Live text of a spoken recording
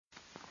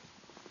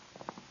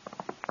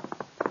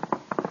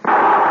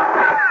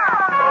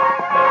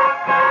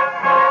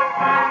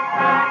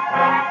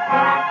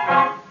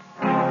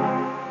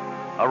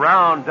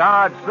around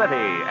Dodge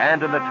City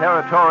and in the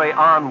territory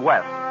on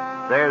west,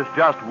 there's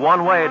just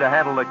one way to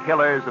handle the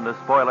killers and the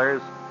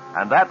spoilers,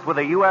 and that's with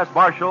a U.S.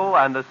 Marshal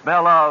and the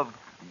smell of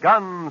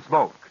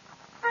Gunsmoke.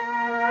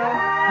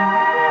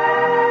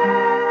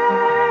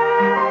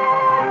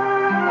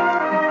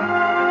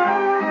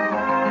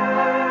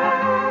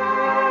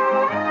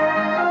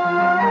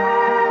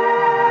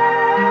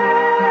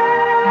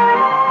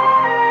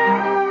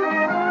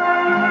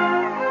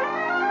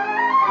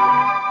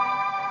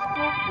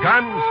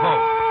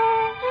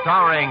 Gunsmoke,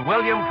 starring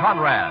William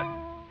Conrad.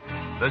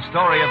 The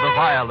story of the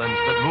violence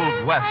that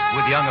moved west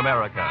with young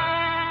America.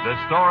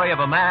 The story of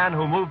a man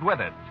who moved with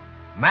it.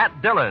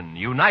 Matt Dillon,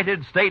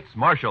 United States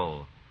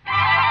Marshal.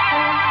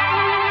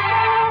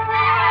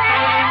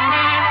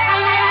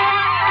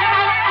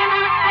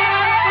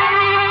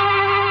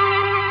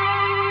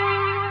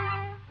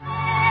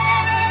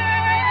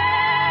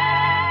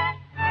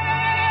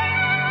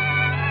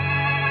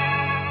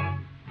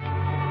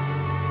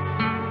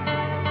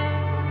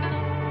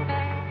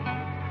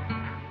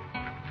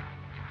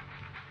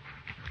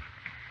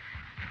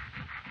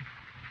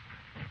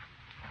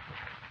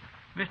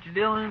 Mr.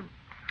 Dillon,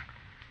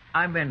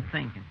 I've been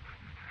thinking.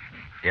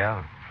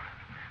 Yeah?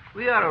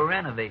 We ought to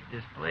renovate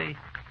this place.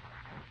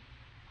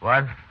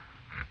 What?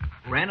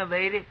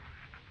 Renovate it?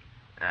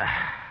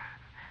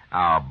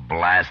 Oh,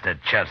 blast it,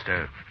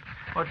 Chester.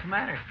 What's the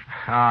matter?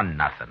 Oh,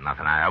 nothing.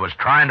 I was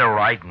trying to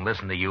write and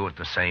listen to you at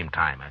the same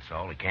time. That's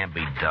all. It can't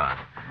be done.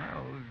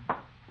 Well,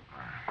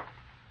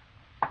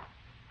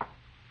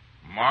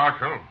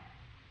 Marshal.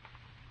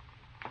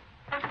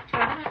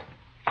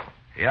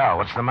 Yeah,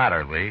 what's the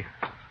matter, Lee?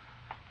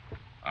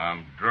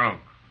 I'm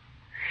drunk.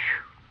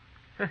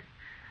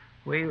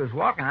 the way he was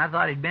walking, I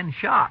thought he'd been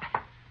shot.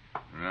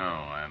 No,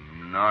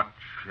 I'm not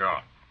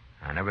shot.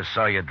 I never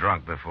saw you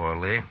drunk before,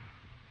 Lee.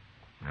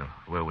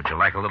 Well, would you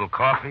like a little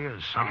coffee or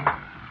something?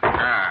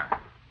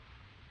 Ah.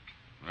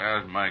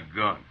 There's my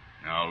gun.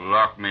 Now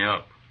lock me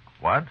up.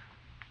 What?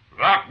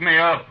 Lock me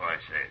up, I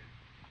said.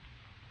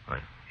 What,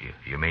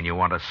 you mean you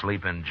want to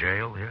sleep in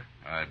jail here?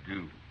 I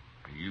do.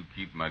 You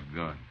keep my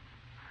gun.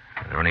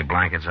 Are there any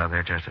blankets out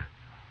there, Chester?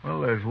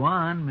 Well, there's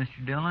one,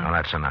 Mr. Dillon. No,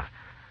 that's enough.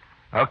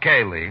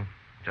 Okay, Lee.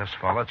 Just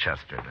follow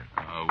Chester, then.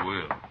 I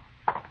will.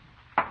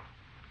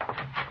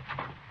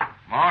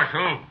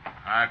 Marshal,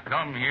 I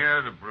come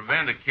here to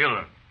prevent a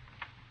killing.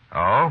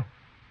 Oh?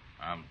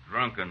 I'm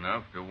drunk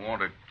enough to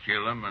want to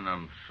kill him, and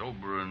I'm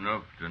sober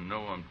enough to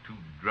know I'm too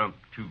drunk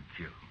to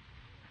kill him.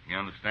 You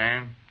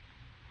understand?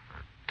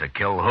 To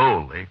kill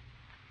who, Lee?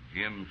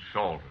 Jim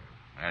Salter.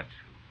 That's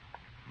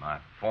who. My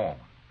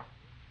foreman.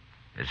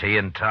 Is he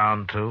in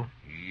town, too?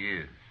 He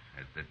is.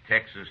 At the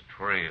Texas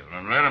Trail.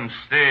 And let him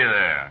stay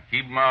there.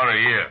 Keep him out of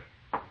here.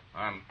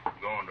 I'm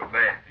going to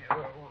bed.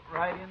 Yeah,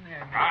 right in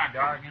there, Mr.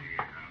 Dargan.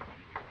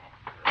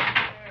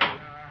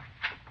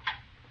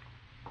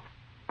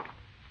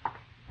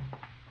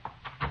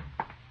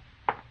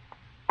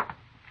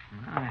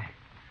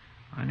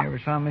 I never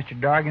saw Mr.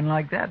 Dargan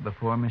like that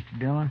before, Mr.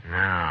 Dillon. No.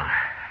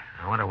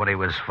 I wonder what he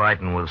was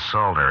fighting with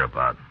Salter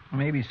about.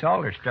 Maybe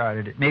Salter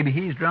started it. Maybe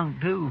he's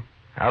drunk, too.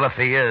 Well, if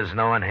he is,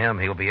 knowing him,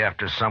 he'll be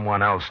after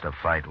someone else to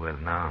fight with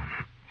now.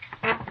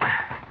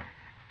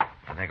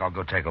 I think I'll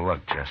go take a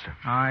look, Chester.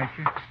 All right,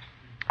 sir.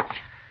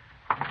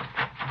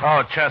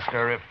 Oh,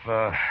 Chester, if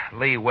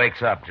Lee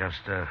wakes up, just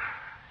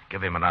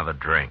give him another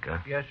drink, huh?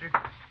 Yes, sir.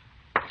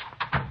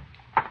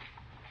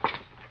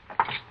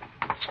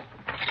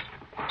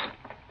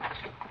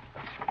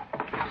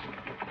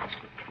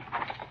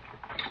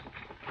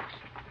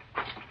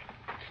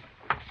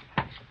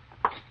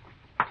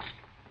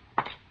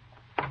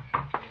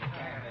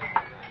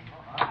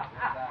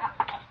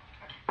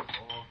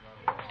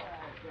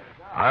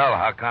 Well,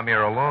 how come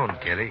you're alone,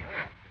 Kitty?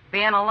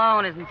 Being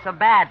alone isn't so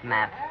bad,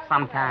 Matt,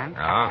 sometimes.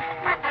 Oh?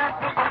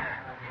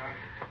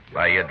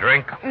 Buy you a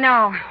drink?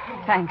 No,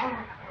 thanks.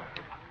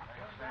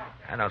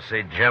 I don't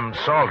see Jim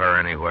Salter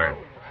anywhere.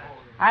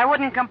 I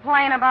wouldn't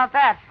complain about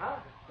that.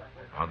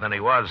 Well, then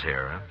he was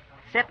here, huh?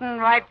 Sitting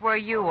right where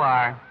you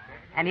are.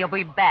 And he'll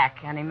be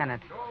back any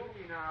minute.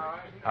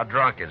 How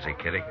drunk is he,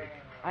 Kitty?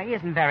 Well, he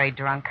isn't very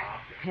drunk.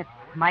 It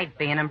might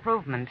be an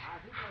improvement.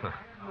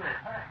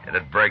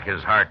 It'd break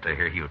his heart to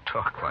hear you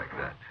talk like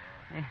that.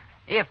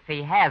 If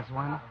he has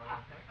one.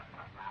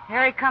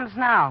 Here he comes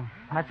now.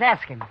 Let's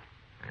ask him.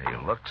 Yeah,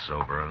 you look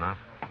sober enough.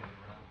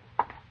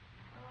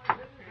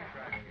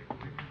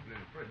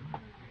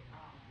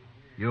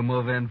 You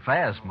move in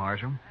fast,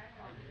 Marshal.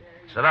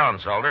 Sit down,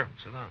 Salter.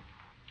 Sit down.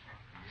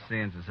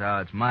 Seeing as how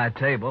it's my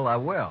table, I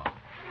will.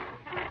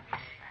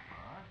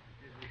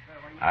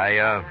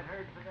 I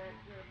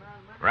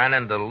ran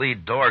into Lee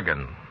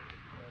Dorgan.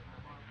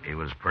 He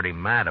was pretty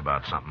mad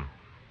about something.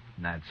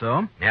 That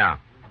so? Yeah.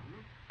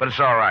 But it's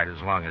all right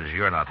as long as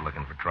you're not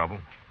looking for trouble.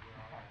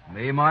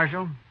 Me,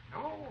 Marshal?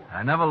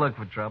 I never look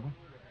for trouble.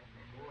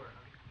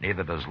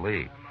 Neither does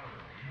Lee.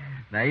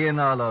 Now, you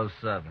know those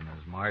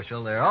Southerners,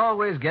 Marshal. They're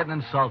always getting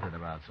insulted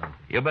about something.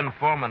 You've been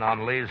foreman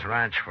on Lee's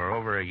ranch for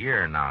over a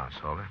year now,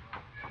 Salter.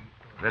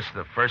 This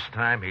the first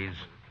time he's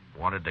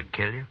wanted to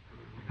kill you?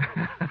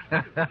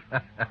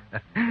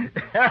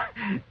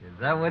 Is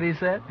that what he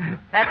said?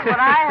 That's what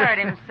I heard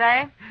him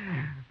say.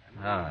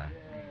 Oh,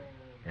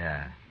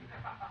 yeah.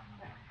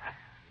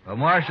 Well,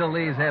 Marshal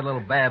Lee's had a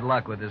little bad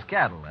luck with his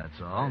cattle,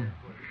 that's all.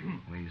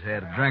 When he's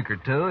had a drink or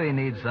two, he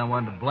needs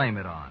someone to blame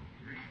it on.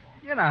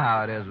 You know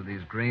how it is with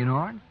these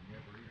greenhorns.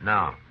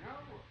 No.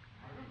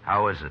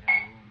 How is it?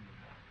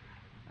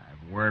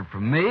 If it weren't for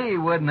me, he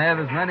wouldn't have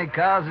as many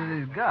cows as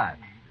he's got.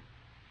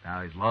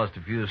 Now he's lost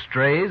a few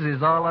strays,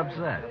 he's all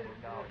upset.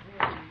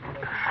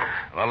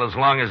 Well, as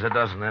long as it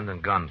doesn't end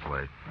in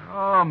gunplay.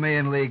 Oh, me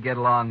and Lee get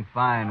along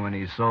fine when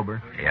he's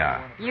sober.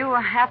 Yeah. You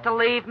have to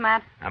leave,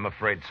 Matt? I'm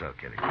afraid so,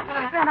 Kitty.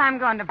 Then I'm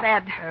going to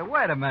bed. Hey,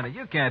 wait a minute.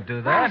 You can't do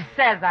Who that.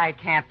 says I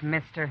can't,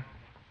 mister?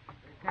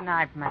 Good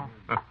night, Matt.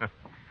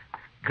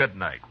 Good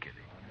night, Kitty.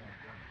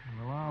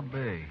 Well, I'll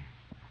be.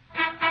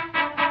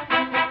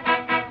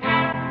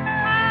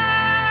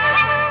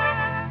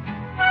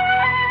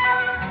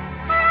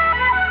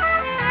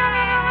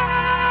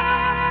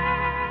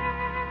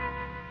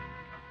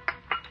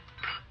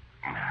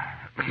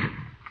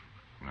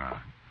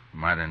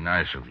 Mighty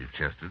nice of you,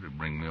 Chester, to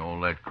bring me all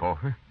that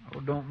coffee.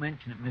 Oh, don't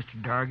mention it,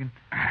 Mr. Dargan.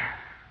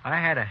 I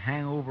had a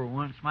hangover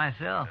once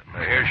myself.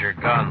 Here's your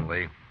gun,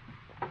 Lee.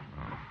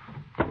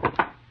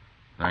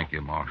 Thank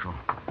you, Marshal.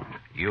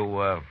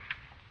 You,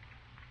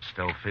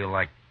 still feel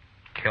like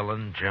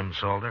killing Jim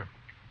Salter?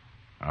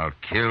 I'll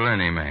kill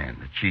any man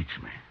that cheats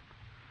me.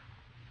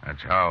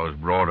 That's how I was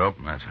brought up,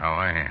 and that's how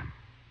I am.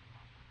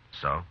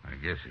 So? I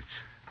guess it's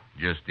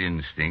just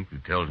instinct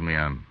that tells me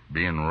I'm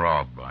being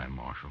robbed by him,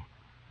 Marshal.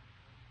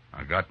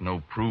 I got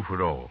no proof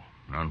at all.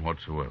 None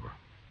whatsoever.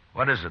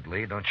 What is it,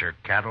 Lee? Don't your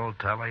cattle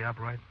tally up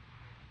right?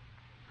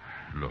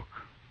 Look.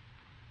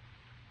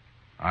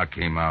 I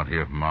came out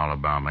here from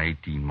Alabama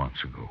 18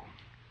 months ago.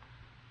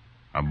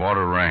 I bought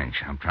a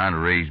ranch. I'm trying to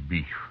raise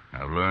beef.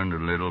 I've learned a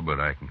little, but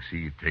I can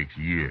see it takes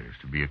years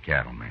to be a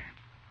cattleman.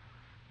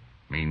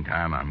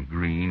 Meantime, I'm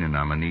green and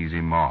I'm an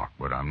easy mark,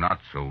 but I'm not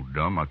so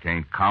dumb I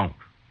can't count.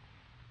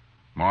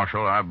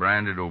 Marshal, I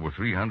branded over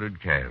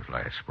 300 calves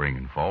last spring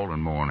and fall,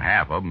 and more than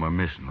half of them are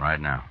missing right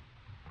now.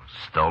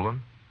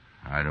 Stolen?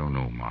 I don't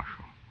know,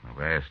 Marshal.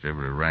 I've asked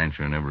every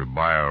rancher and every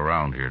buyer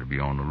around here to be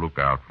on the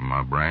lookout for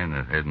my brand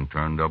that hasn't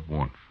turned up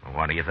once. Well,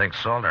 why do you think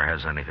Salter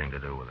has anything to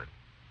do with it?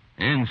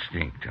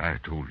 Instinct, I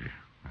told you.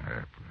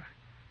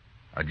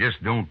 I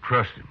just don't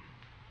trust him.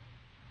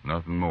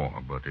 Nothing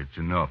more, but it's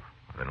enough.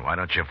 Well, then why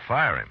don't you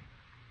fire him?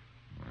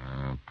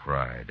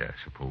 Pride, I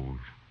suppose.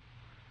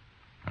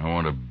 I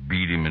want to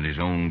beat him at his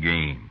own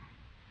game,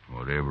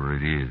 whatever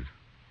it is.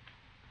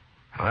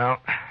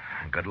 Well,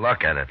 good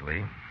luck at it,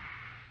 Lee.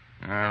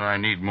 Well, I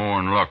need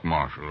more than luck,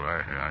 Marshal.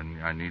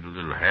 I need a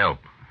little help.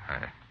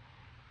 I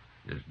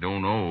just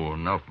don't know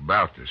enough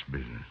about this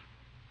business.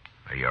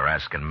 You're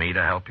asking me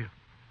to help you?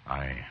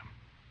 I am.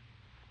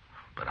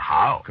 But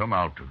how? Come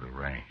out to the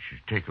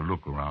ranch. Take a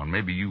look around.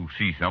 Maybe you'll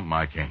see something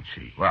I can't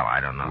see. Well,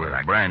 I don't know.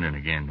 We're branding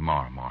again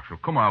tomorrow, Marshal.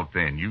 Come out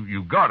then.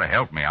 You got to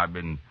help me. I'll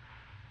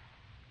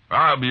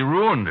be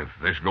ruined if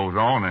this goes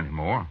on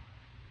anymore.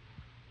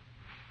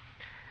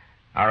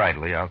 All right,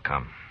 Lee, I'll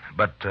come.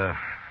 But,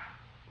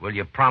 will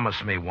you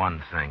promise me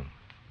one thing?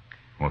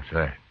 What's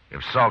that?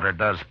 If Salter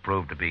does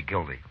prove to be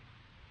guilty,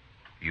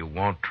 you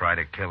won't try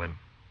to kill him?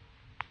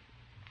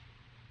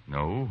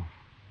 No,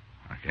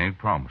 I can't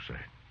promise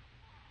that.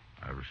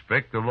 I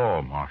respect the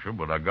law, Marshal,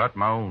 but I got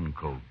my own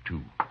code,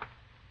 too.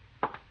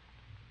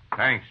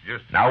 Thanks,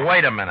 just... Now,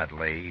 wait a minute,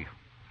 Lee.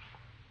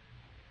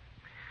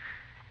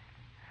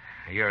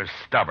 You're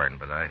stubborn,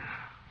 but I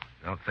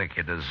don't think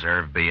you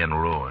deserve being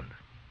ruined.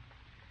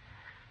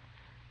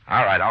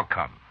 All right, I'll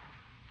come.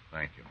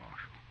 Thank you,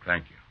 Marshal.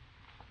 Thank you.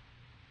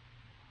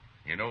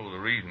 You know, the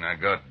reason I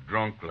got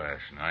drunk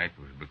last night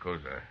was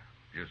because I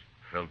just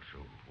felt so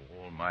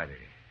almighty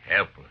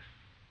helpless.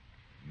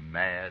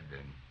 Mad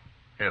and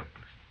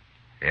helpless.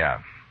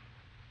 Yeah,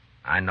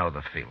 I know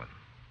the feeling.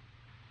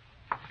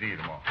 See you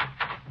tomorrow.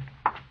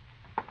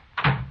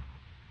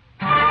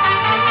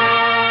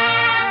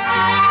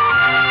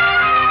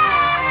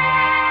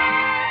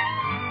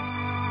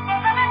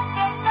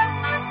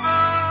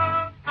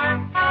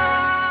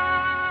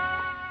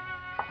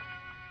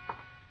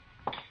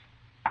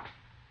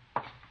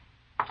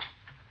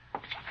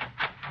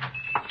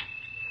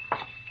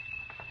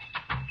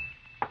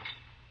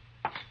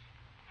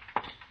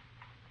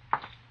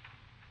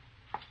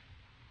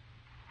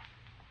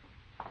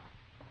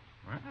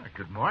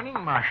 Good morning,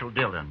 Marshal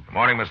Dillon. Good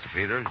morning, Mr.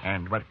 Peters.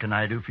 And what can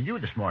I do for you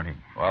this morning?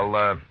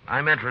 Well,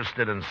 I'm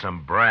interested in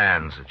some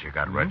brands that you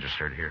got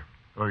registered here.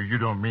 Oh, you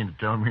don't mean to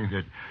tell me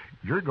that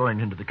you're going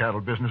into the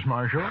cattle business,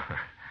 Marshal?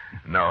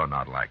 No,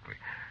 not likely.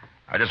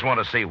 I just want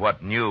to see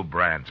what new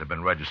brands have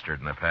been registered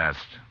in the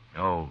past,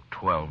 12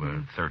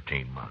 or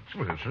 13 months.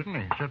 Well,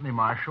 certainly,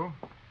 Marshal.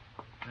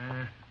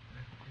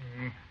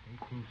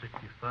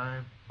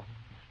 1865,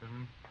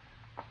 67,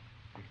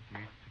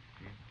 68,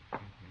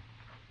 68.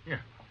 Yeah.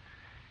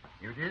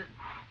 Here it is.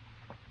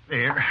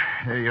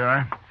 There you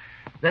are.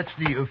 That's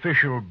the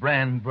official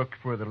brand book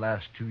for the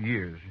last 2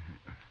 years.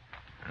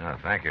 Oh,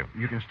 thank you.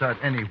 You can start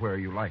anywhere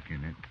you like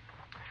in it.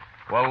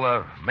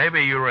 Well,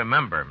 maybe you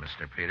remember,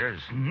 Mr.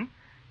 Peters. Mm-hmm.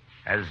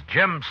 Has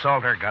Jim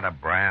Salter got a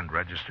brand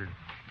registered?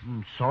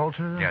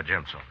 Salter? Yeah,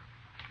 Jim Salter.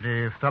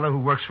 The fellow who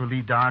works for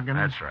Lee Dargan?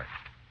 That's right.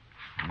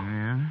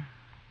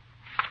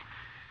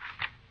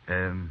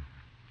 Yeah.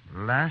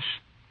 Last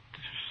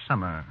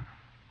summer.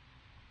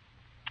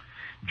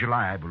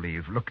 July, I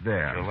believe. Look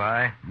there.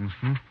 July?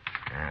 Mm-hmm.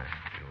 Yeah,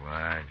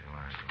 July.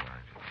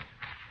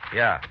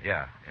 Yeah.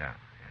 Here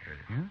it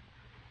is.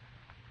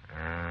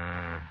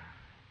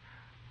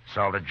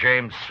 Salter,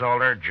 James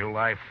Salter,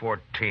 July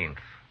 14th.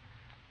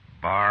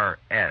 Bar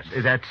S.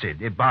 That's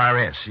it. Bar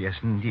S, yes,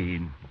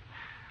 indeed.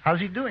 How's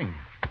he doing?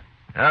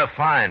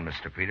 Fine,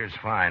 Mr. Peters,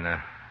 fine.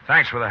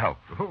 Thanks for the help.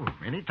 Oh,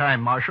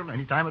 anytime, Marshal,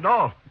 anytime at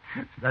all.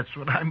 That's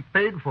what I'm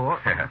paid for.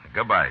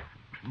 Goodbye.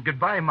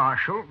 Goodbye,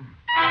 Marshal.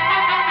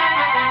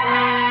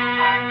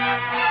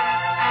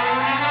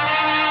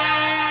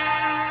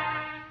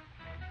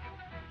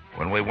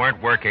 When we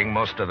weren't working,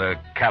 most of the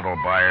cattle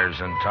buyers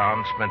in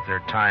town spent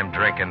their time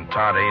drinking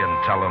toddy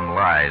and telling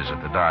lies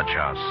at the Dodge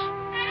House.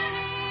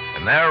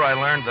 And there I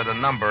learned that a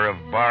number of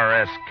Bar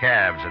S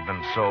calves had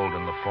been sold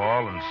in the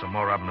fall and some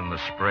more of them in the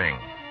spring.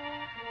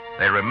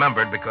 They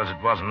remembered because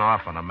it wasn't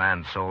often a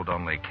man sold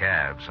only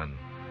calves, and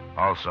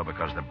also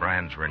because the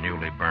brands were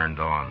newly burned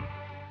on.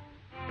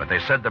 But they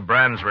said the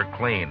brands were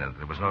clean, and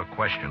there was no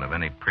question of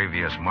any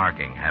previous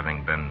marking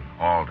having been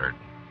altered.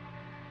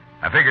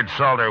 I figured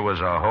Salter was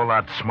a whole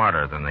lot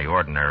smarter than the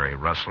ordinary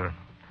rustler.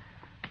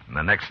 And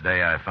the next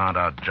day I found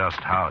out just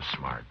how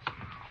smart.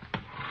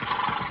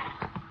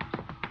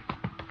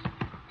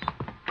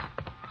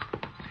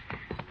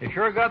 They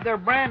sure got their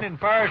branding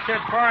fires set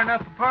far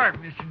enough apart,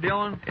 Mr.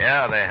 Dillon.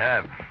 Yeah, they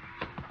have.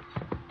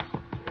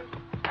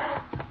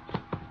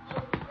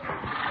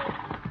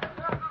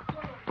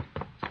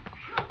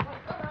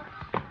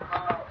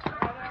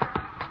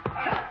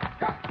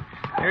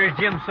 There's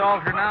Jim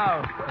Salter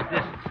now at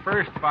this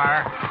first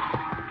fire.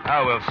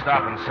 Oh, we'll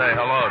stop and say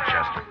hello,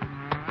 Chester.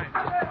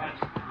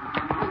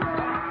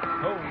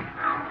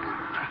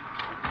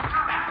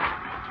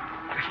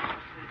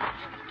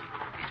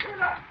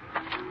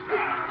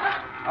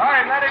 All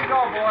right, let him go,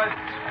 boys.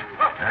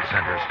 That's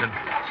interesting.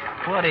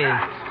 What is?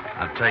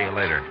 I'll tell you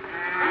later.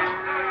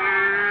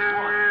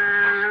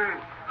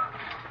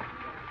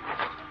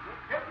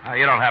 Now,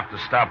 you don't have to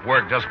stop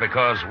work just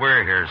because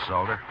we're here,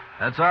 Salter.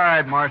 That's all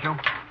right, Marshal.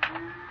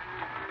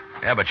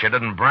 Yeah, but you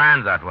didn't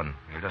brand that one.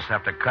 You just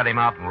have to cut him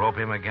out and rope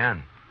him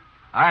again.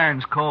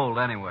 Iron's cold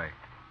anyway.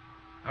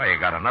 Oh, you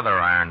got another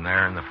iron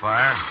there in the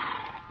fire.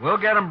 We'll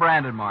get him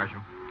branded,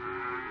 Marshal.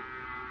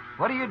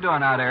 What are you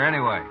doing out there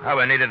anyway? Oh,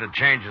 we needed a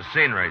change of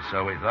scenery,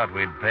 so we thought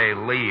we'd pay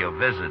Lee a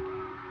visit.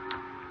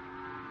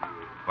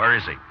 Where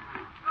is he?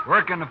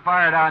 Working the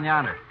fire down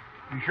yonder.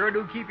 You sure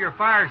do keep your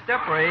fires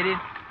separated.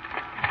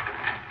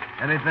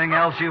 Anything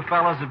else you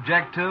fellas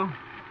object to?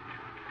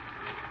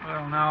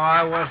 Well, no,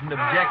 I wasn't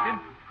objecting.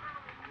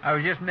 I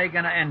was just making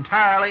an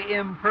entirely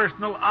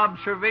impersonal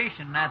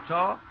observation, that's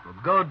all. Well,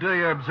 go do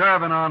your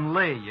observing on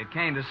Lee. You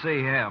came to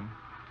see him.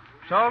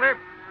 Salter,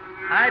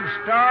 I'd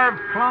starve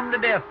plumb to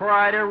death before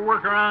I'd ever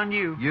work around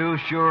you. You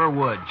sure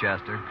would,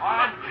 Chester.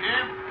 On,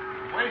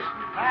 Jim.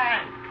 Wasting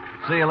time.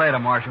 See you later,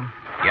 Marshal.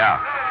 Yeah.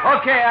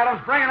 Okay,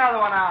 Adams, bring another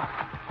one out.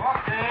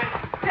 Okay.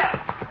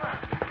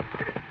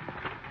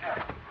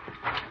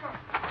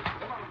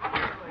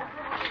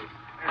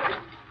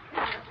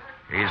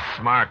 He's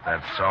smart,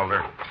 that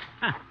Salter.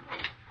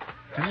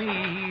 To me,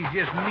 he's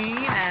just mean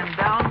and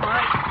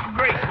downright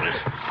graceless.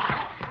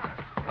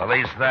 Well,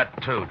 he's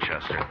that too,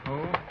 Chester.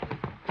 Oh?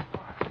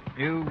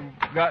 You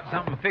got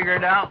something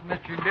figured out,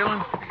 Mr.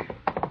 Dillon?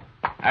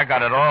 I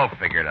got it all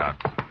figured out.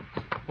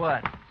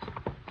 What?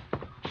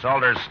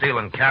 Salter's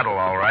stealing cattle,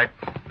 all right.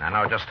 I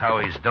know just how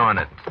he's doing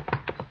it.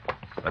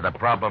 But the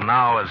problem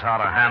now is how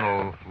to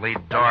handle Lee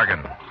Dorgan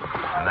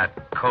and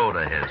that code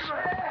of his.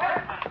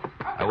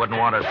 I wouldn't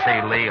want to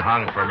see Lee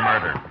hung for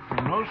murder.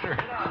 No, sir.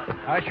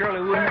 I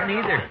surely wouldn't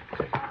either.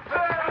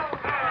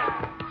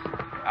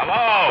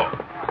 Hello.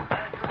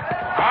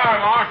 Hi,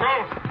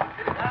 Marshal.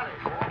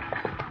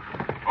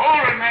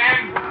 Hold it,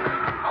 man.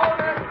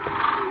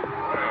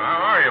 How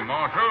are you,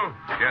 Marshal?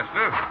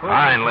 Chester?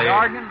 Fine, Lee.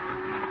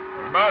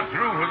 We're about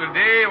through for the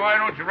day. Why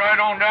don't you ride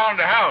on down to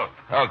the house?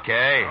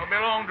 Okay. I'll be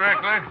along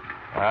directly.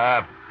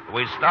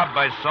 We stopped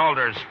by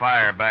Salter's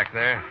fire back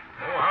there.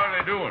 Oh, how are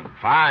they doing?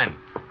 Fine.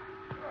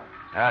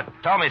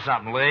 Tell me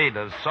something, Lee.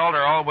 Does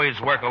Salter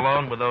always work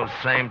alone with those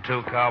same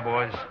two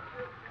cowboys?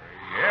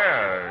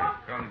 Yeah,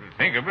 come to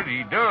think of it,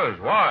 he does.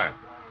 Why?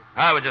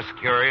 I was just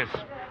curious.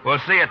 We'll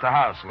see you at the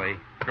house, Lee.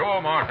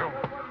 Sure, Marshal.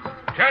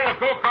 Tell the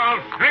cook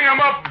I'll string 'em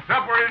up and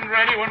supper isn't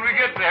ready when we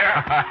get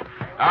there.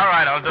 All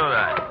right, I'll do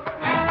that.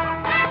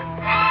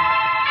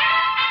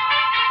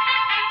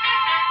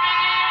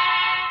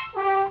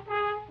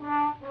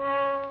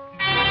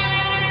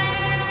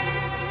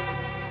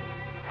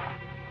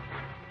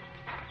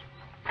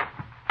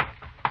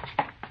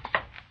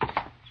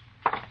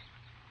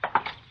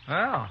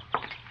 Well,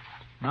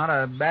 Not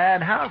a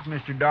bad house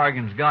Mr.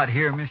 Dargan's got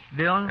here, Mr.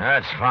 Dillon.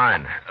 That's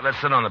fine. Let's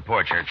sit on the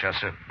porch here,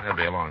 Chester. They'll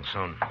be along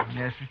soon.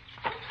 Yes, sir.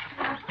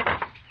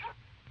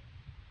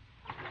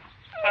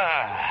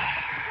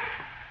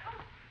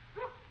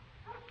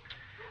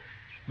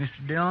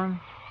 Mr. Dillon,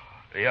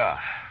 Yeah.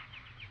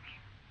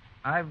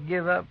 I've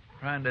give up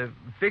trying to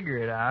figure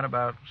it out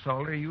about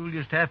Salter. You'll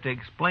just have to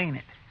explain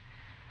it.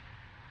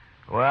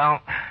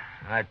 Well,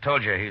 I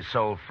told you he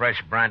sold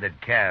fresh branded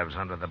calves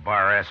under the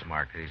Bar S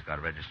mark that he's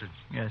got registered.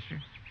 Yes,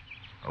 sir.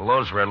 Well,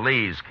 those were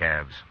Lee's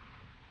calves.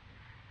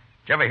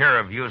 Did you ever hear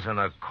of using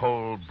a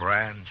cold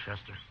brand,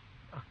 Chester?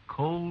 A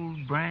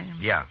cold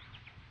brand? Yeah.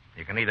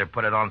 You can either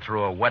put it on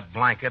through a wet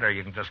blanket or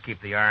you can just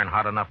keep the iron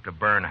hot enough to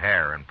burn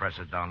hair and press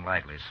it down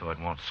lightly so it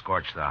won't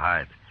scorch the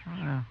hide.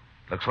 Well,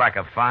 Looks like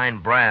a fine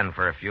brand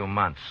for a few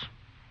months.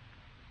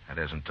 That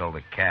is until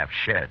the calf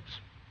sheds.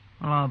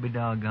 I'll be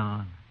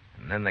doggone.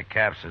 And then the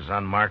calf's as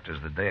unmarked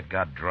as the day it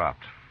got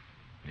dropped.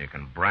 You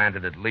can brand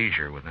it at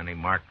leisure with any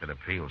mark that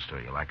appeals to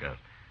you, like a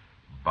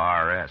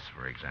Bar S,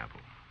 for example.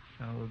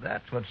 So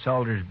that's what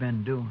Salter's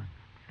been doing.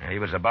 He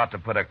was about to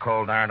put a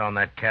cold iron on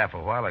that calf a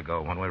while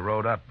ago when we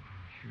rode up.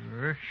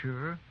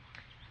 Sure.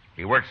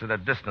 He works at a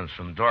distance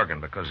from Dorgan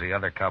because the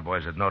other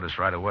cowboys had noticed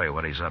right away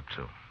what he's up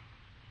to.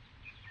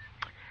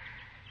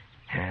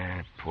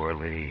 Poor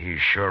Lee. He's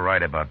sure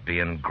right about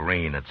being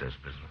green at this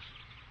business.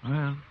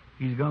 Well,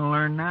 he's going to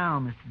learn now,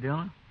 Mr.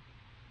 Dillon.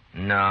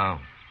 No,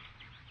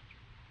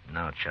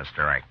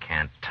 Chester, I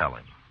can't tell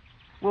him.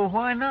 Well,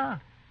 why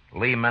not?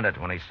 Lee meant it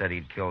when he said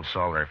he'd kill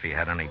Salter if he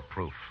had any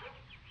proof.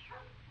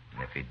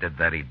 And if he did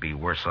that, he'd be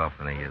worse off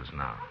than he is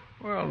now.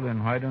 Well,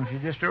 then why don't you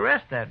just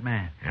arrest that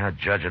man? The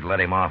judge would let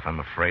him off, I'm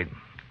afraid.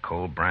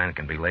 Cold brand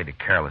can be laid to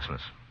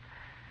carelessness.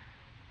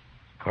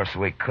 Of course,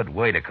 we could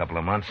wait a couple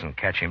of months and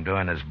catch him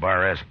doing his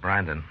Bar S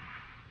branding.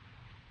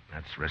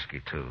 That's risky,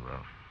 too,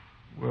 though.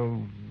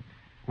 Well,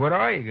 what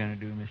are you going to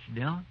do, Mr.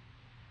 Dillon?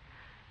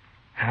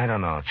 I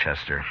don't know,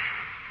 Chester.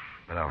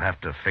 But I'll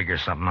have to figure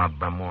something out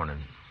by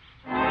morning.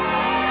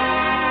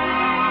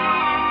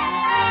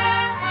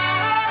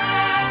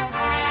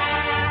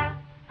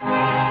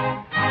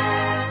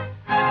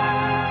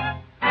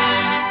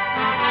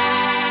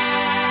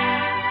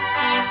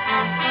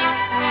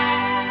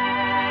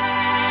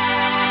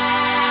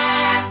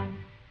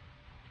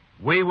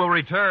 We will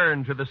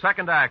return to the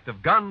second act of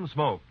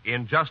Gunsmoke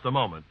in just a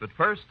moment. But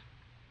first,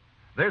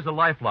 there's a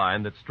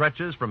lifeline that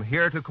stretches from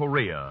here to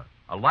Korea.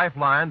 A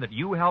lifeline that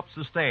you help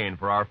sustain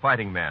for our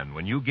fighting men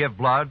when you give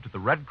blood to the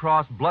Red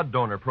Cross Blood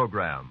Donor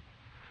Program.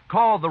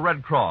 Call the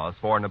Red Cross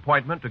for an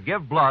appointment to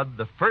give blood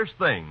the first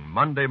thing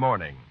Monday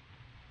morning.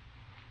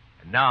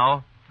 And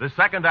now, the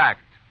second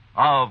act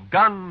of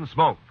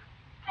Gunsmoke.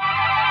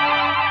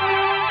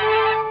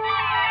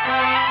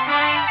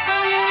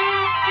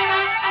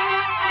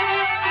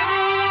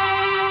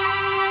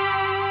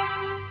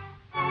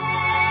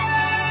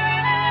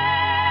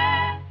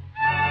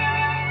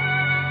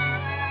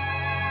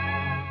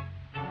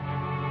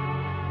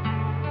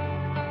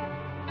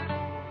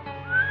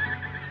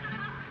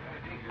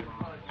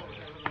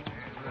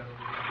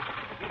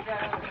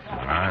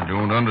 I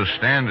don't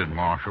understand it,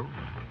 Marshal.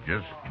 It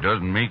just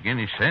doesn't make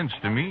any sense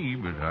to me,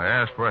 but I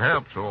asked for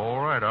help, so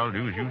all right, I'll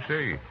do as you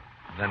say.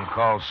 Then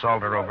call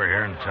Salter over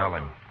here and tell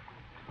him.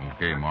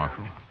 Okay,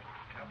 Marshal.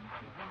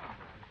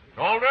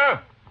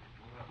 Salter!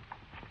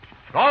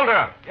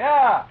 Salter!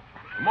 Yeah.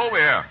 Come over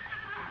here.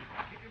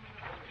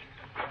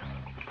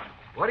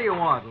 What do you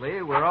want,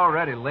 Lee? We're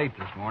already late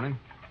this morning.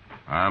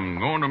 I'm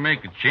going to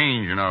make a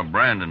change in our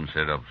branding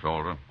setup,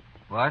 Salter.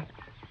 What?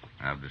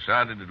 I've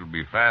decided it'll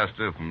be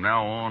faster. From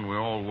now on, we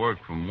all work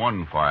from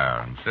one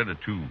fire instead of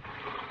two.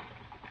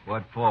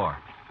 What for?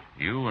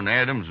 You and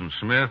Adams and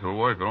Smith will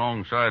work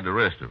alongside the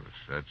rest of us,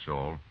 that's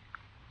all.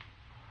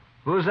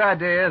 Whose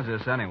idea is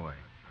this, anyway?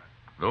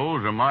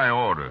 Those are my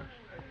orders.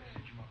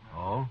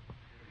 Oh?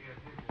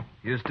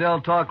 You still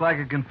talk like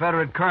a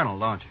Confederate colonel,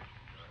 don't you?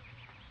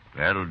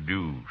 That'll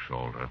do,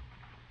 Salter.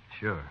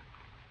 Sure.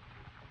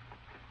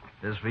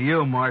 This is for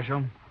you,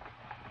 Marshal.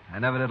 I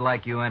never did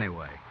like you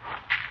anyway.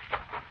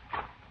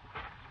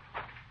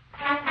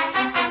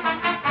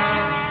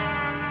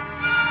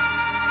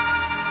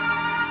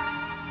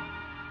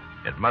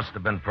 It must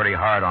have been pretty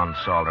hard on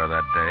Salter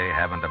that day,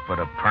 having to put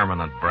a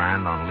permanent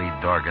brand on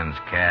Lee Dorgan's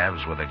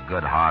calves with a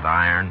good hot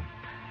iron.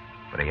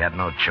 But he had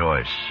no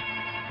choice,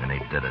 and he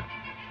did it.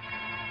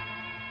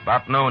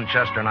 About noon,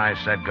 Chester and I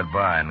said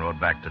goodbye and rode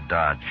back to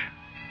Dodge.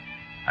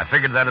 I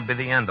figured that'd be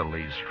the end of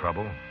Lee's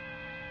trouble.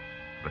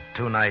 But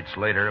 2 nights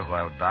later,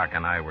 while Doc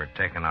and I were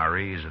taking our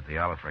ease at the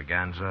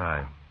Alfraganza,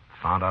 I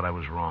found out I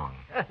was wrong.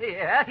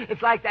 Yeah,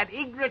 it's like that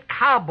ignorant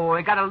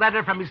cowboy got a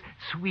letter from his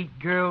sweet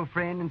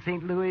girlfriend in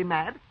St. Louis,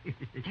 Matt.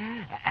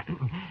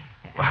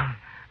 Well,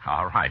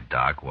 all right,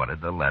 Doc, what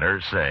did the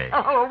letter say?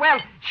 Oh, well,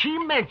 she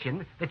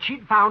mentioned that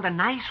she'd found a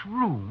nice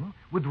room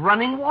with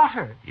running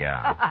water.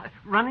 Yeah.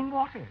 Running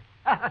water.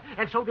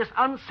 And so this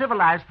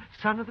uncivilized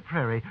son of the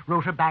prairie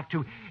wrote her back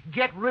to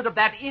get rid of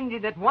that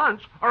Indian at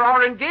once, or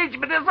our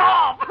engagement is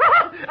off.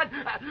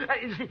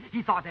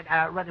 He thought that,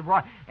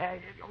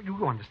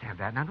 you understand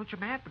that now, don't you,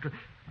 Matt? For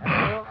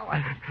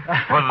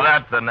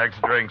that, the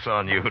next drink's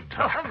on you,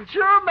 Doc.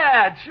 Sure,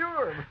 Matt,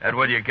 sure. And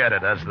when you get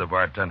it, ask the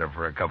bartender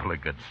for a couple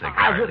of good cigars.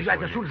 I really,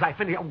 as soon as I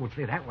finish. Oh,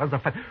 say, that was a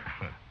fun.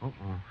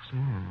 Say,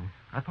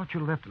 I thought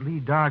you left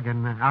Lee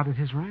Dargan out at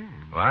his ranch.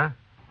 What?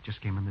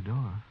 Just came in the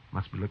door.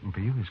 Must be looking for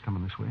you. He's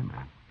coming this way,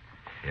 Matt.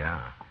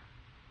 Yeah.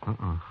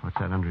 What's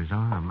that under his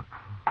arm?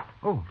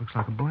 Oh, looks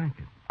like a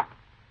blanket.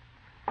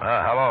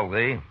 Hello,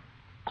 Lee.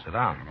 Sit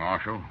down.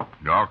 Marshal,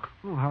 Doc.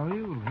 Oh, how are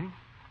you, Lee?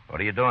 What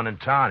are you doing in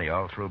town? You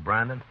all through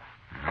Brandon?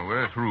 Now,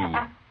 we're through.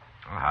 Well,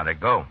 how'd it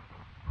go?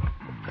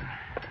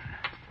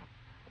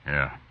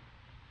 Yeah.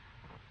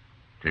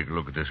 Take a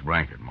look at this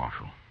blanket,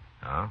 Marshal.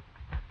 Huh?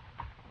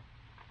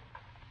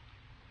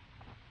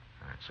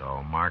 It's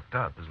all marked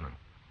up, isn't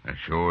it? It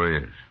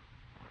sure is.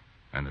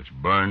 And it's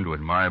burned with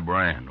my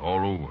brand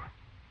all over.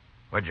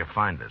 Where'd you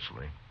find this,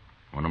 Lee?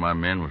 One of my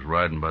men was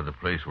riding by the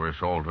place where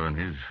Salter and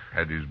his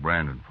had his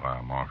branding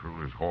fire,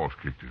 Marshal. His horse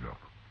kicked it up.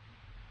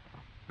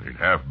 They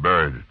half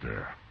buried it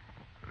there.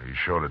 He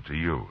showed it to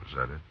you, is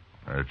that it?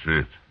 That's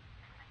it.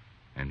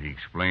 And he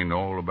explained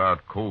all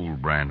about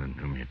cold branding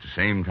to me at the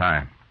same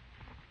time.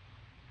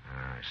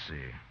 I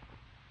see.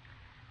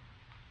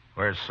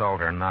 Where's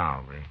Salter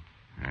now, Lee?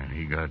 And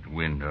he got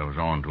wind I was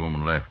on to him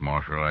and left,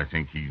 Marshal. I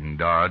think he's in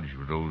Dodge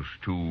with those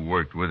two who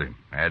worked with him,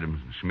 Adams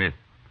and Smith.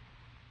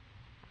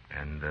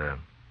 And,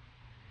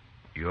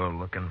 you're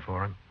looking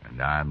for him?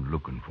 And I'm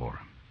looking for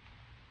him.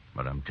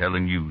 But I'm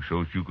telling you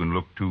so you can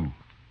look, too.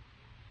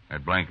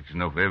 That blanket's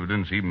enough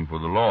evidence even for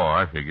the law,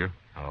 I figure.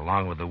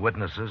 Along with the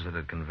witnesses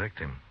that'd convict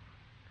him.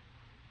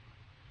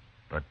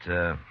 But,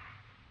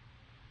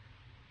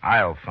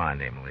 I'll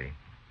find him, Lee.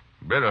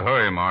 Better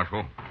hurry,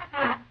 Marshal.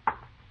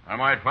 I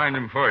might find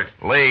him first.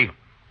 Lee,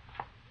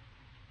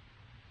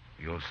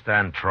 you'll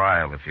stand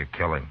trial if you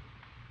kill him.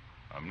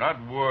 I'm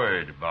not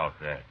worried about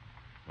that.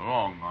 So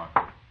long,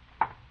 Marshal.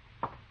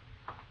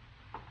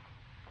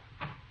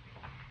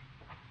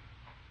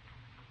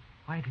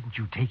 Why didn't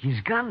you take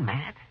his gun,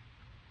 Matt?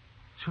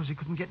 So he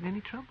couldn't get in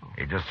any trouble.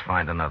 You just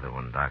find another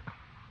one, Doc.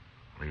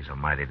 Lee's a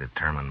mighty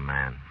determined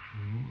man.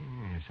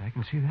 Yes, I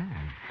can see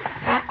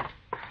that.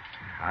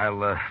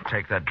 I'll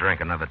take that drink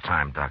another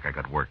time, Doc. I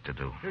got work to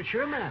do.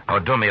 Sure, Matt. Oh,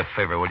 do me a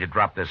favor. Will you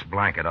drop this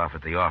blanket off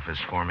at the office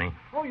for me?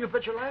 Oh, you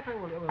bet your life I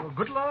will. Well,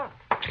 good luck.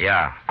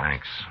 Yeah,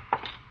 thanks.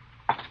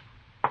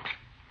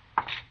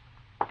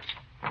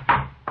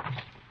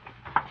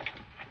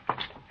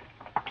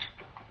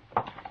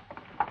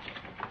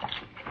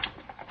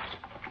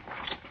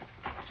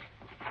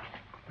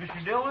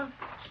 Mr. Dillon?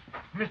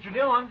 Mr.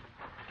 Dillon?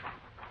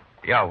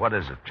 Yeah, what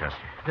is it, Chester?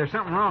 There's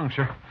something wrong,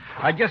 sir.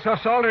 I just saw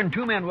Salter and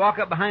two men walk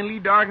up behind Lee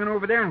Dargan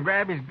over there and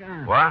grab his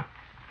gun. What?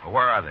 Well,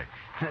 where are they?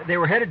 They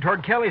were headed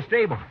toward Kelly's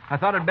stable. I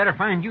thought I'd better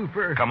find you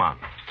first. Come on.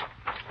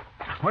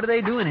 What are they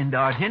doing in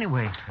Dodge,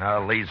 anyway?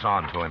 Lee's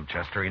on to him,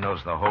 Chester. He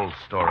knows the whole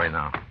story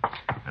now.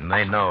 And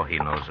they know he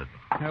knows it.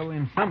 Well,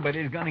 then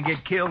somebody's going to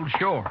get killed,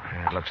 sure.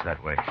 Yeah, it looks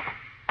that way.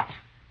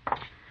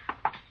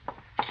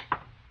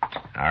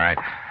 All right.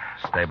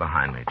 Stay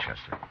behind me,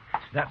 Chester.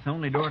 That's the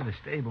only door to the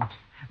stable.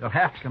 They'll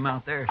have to come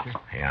out there, sir.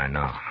 Yeah, I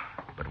know.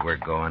 But we're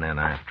going in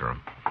after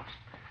them.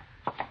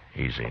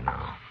 Easy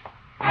now.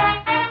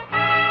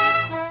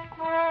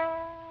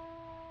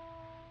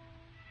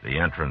 The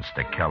entrance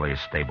to Kelly's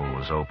stable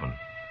was open,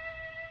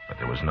 but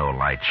there was no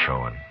light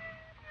showing.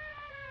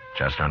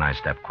 Chester and I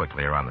stepped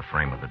quickly around the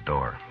frame of the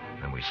door,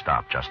 then we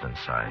stopped just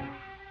inside,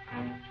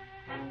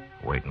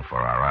 waiting for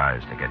our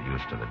eyes to get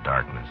used to the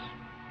darkness.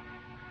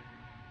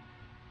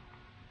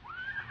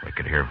 We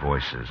could hear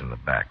voices in the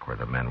back where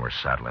the men were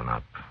saddling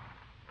up.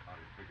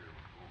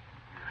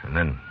 And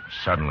then,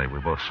 suddenly, we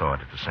both saw it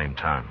at the same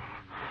time.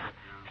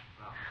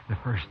 The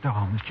first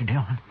stall, Mr.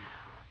 Dillon.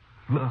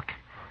 Look.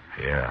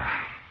 Yeah.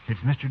 It's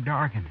Mr.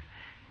 Dargan.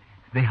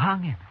 They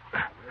hung him.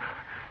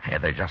 Yeah,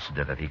 they just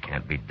did it. He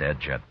can't be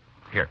dead yet.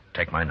 Here,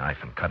 take my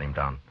knife and cut him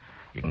down.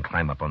 You can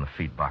climb up on the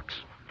feed box.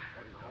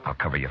 I'll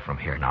cover you from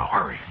here. Now,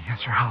 hurry. Yes,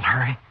 sir, I'll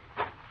hurry.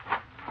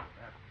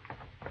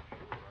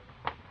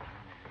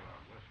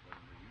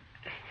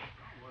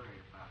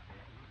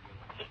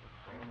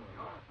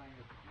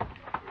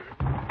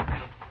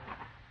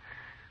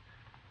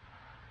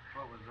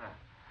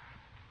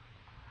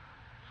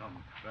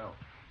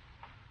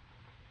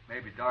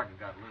 Maybe Dargan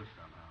got loose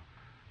somehow.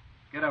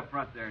 Get up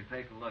front there and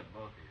take a look,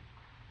 both of you.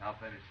 I'll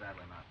finish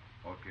saddling up.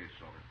 Okay,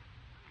 Salter.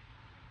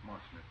 Come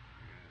on, Smith.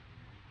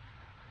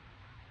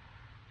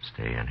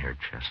 Stay in here,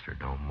 Chester.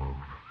 Don't move.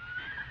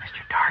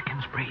 Mr.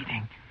 Dargan's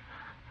breathing.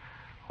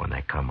 When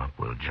they come up,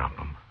 we'll jump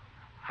them.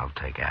 I'll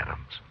take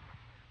Adams.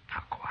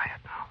 Now,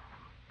 quiet now.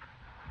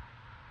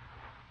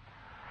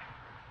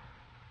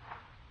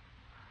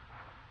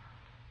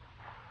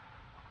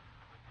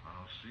 I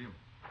don't see him.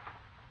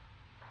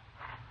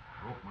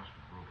 Rope must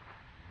have broke.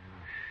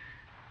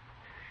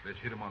 Yeah. Let's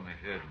hit him on the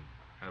head and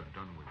have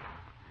done with it.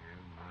 Yeah,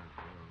 might as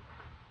well.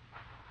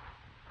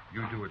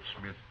 You do it,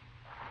 Smith.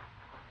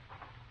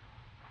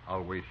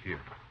 I'll wait here.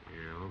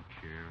 Yeah,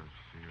 okay. Let's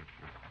see what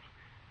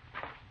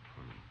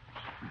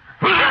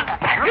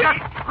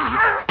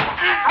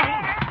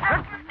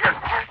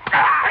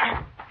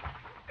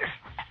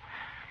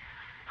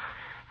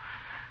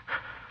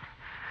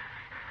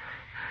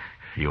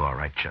You all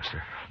right,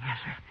 Chester? Yes,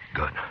 sir.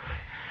 Good.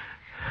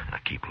 Now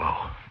keep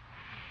low.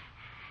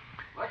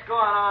 What's going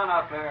on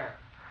up there?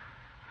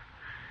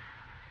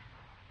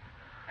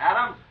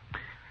 Adams?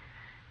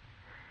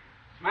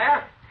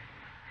 Smith?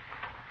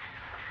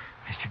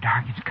 Mr.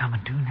 Dargan's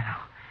coming to now.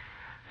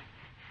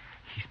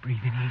 He's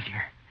breathing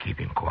easier. Keep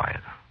him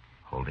quiet.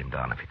 Hold him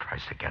down if he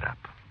tries to get up.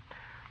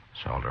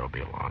 Salter will be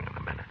along in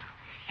a minute.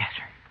 Yes,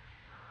 sir.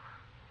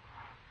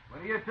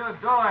 What are you two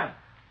doing?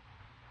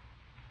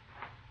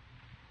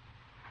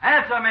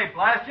 Answer me,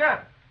 blast you!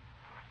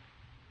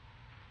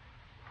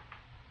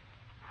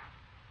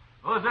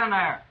 Who's in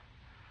there?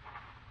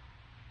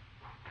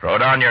 Throw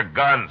down your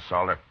gun,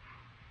 Salter.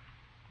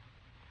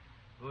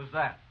 Who's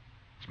that?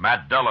 It's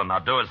Matt Dillon. Now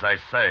do as I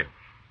say.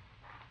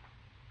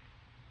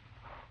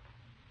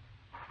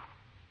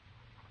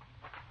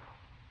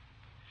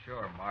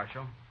 Sure,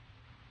 Marshal.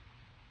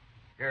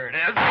 Here it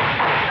is.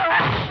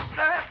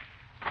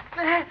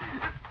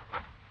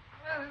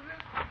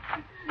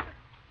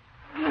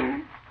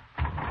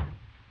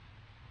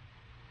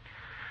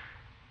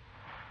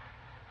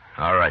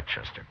 All right,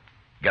 Chester.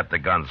 Get the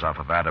guns off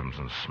of Adams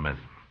and Smith.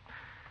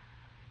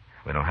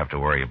 We don't have to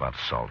worry about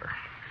Salter.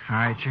 All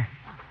right, sir.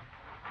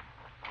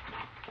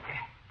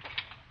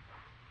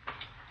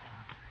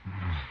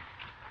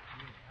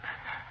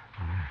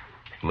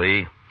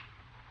 Lee?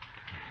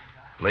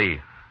 Lee,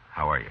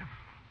 how are you?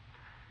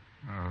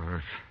 Oh,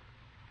 it's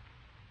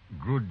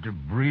good to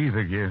breathe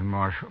again,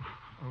 Marshal.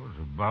 I was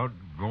about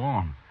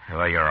gone.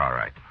 Well, you're all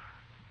right.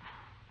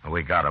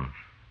 We got him.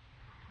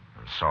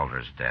 And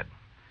Salter's dead.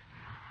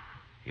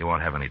 You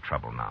won't have any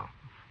trouble now.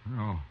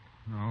 No.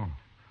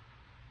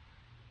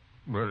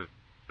 But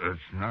it's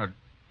not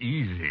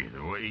easy,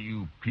 the way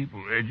you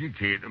people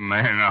educate a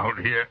man out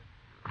here.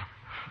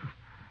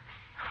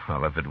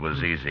 Well, if it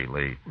was easy,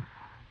 Lee,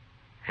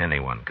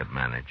 anyone could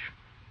manage.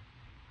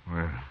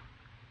 Well,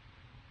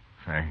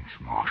 thanks,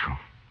 Marshal.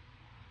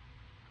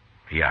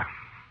 Yeah,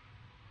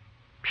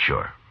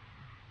 sure.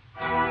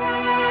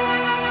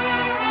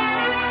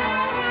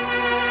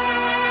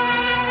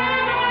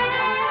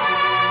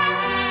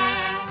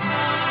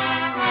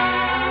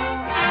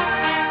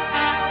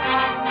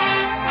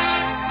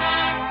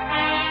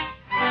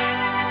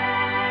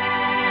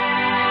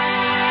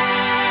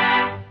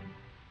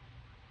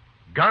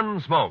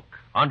 Gunsmoke,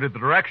 under the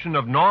direction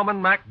of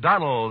Norman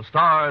Macdonnell,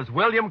 stars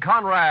William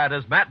Conrad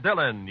as Matt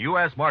Dillon,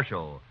 U.S.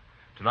 Marshal.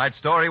 Tonight's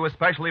story was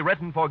specially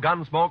written for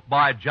Gunsmoke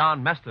by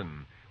John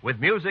Meston, with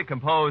music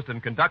composed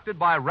and conducted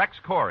by Rex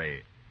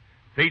Corey.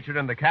 Featured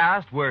in the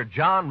cast were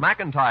John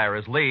McIntyre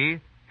as Lee,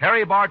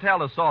 Harry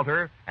Bartell as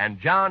Salter, and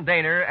John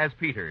Dehner as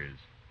Peters.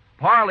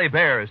 Parley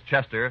Baer as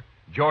Chester,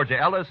 Georgia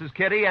Ellis as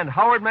Kitty, and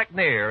Howard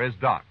McNear as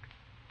Doc.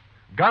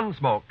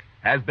 Gunsmoke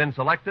has been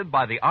selected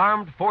by the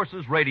Armed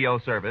Forces Radio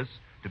Service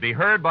to be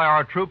heard by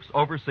our troops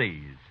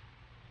overseas.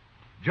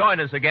 Join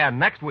us again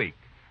next week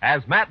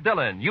as Matt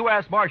Dillon,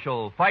 U.S.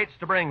 Marshal, fights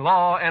to bring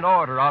law and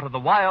order out of the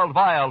wild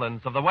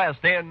violence of the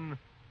West in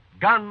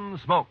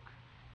Gunsmoke.